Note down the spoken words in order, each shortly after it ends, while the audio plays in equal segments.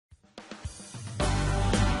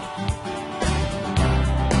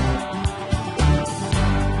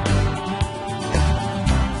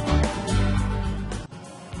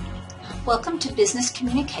Welcome to Business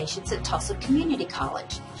Communications at Tulsa Community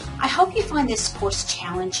College. I hope you find this course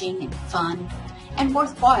challenging and fun and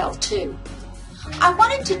worthwhile too. I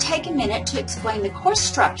wanted to take a minute to explain the course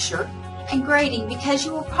structure and grading because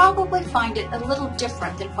you will probably find it a little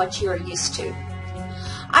different than what you are used to.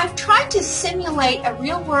 I've tried to simulate a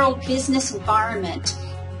real-world business environment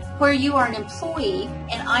where you are an employee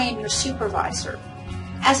and I am your supervisor.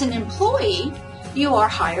 As an employee, you are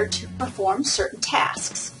hired to perform certain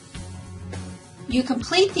tasks. You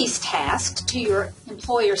complete these tasks to your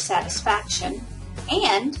employer's satisfaction,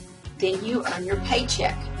 and then you earn your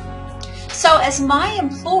paycheck. So as my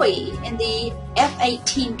employee in the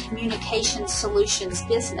F18 Communication Solutions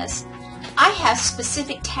business, I have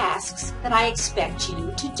specific tasks that I expect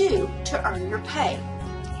you to do to earn your pay.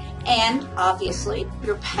 And obviously,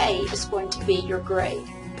 your pay is going to be your grade.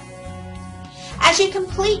 As you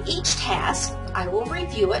complete each task, I will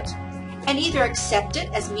review it and either accept it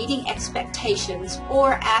as meeting expectations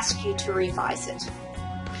or ask you to revise it.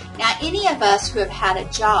 Now, any of us who have had a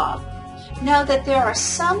job know that there are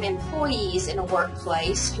some employees in a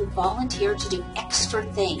workplace who volunteer to do extra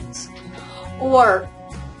things, or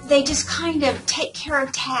they just kind of take care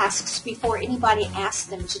of tasks before anybody asks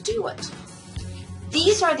them to do it.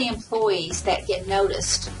 These are the employees that get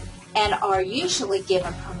noticed and are usually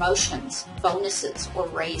given promotions, bonuses, or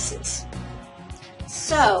raises.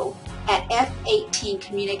 So, at F18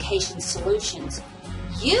 Communication Solutions,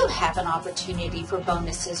 you have an opportunity for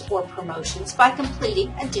bonuses or promotions by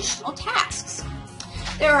completing additional tasks.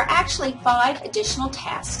 There are actually 5 additional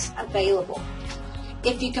tasks available.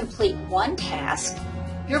 If you complete one task,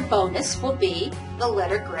 your bonus will be the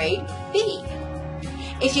letter grade B.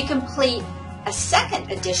 If you complete a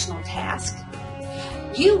second additional task,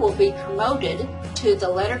 you will be promoted to the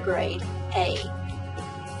letter grade A.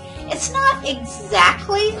 It's not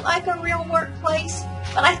exactly like a real workplace,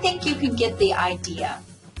 but I think you can get the idea.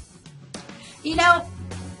 You know,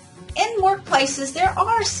 in workplaces, there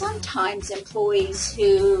are sometimes employees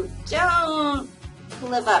who don't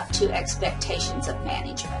live up to expectations of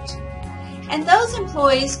management. And those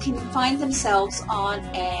employees can find themselves on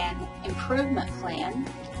an improvement plan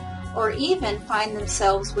or even find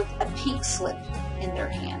themselves with a pink slip in their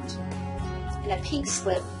hand. And a pink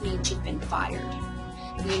slip means you've been fired.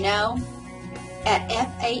 You know, at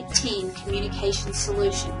F18 Communication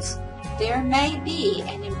Solutions, there may be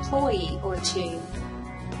an employee or two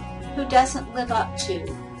who doesn't live up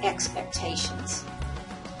to expectations.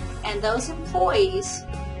 And those employees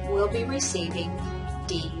will be receiving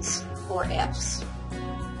D's or F's.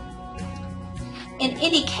 In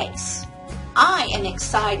any case, I am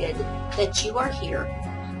excited that you are here.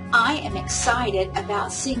 I am excited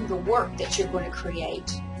about seeing the work that you're going to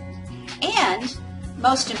create. And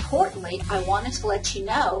most importantly, I wanted to let you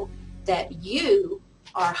know that you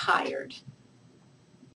are hired.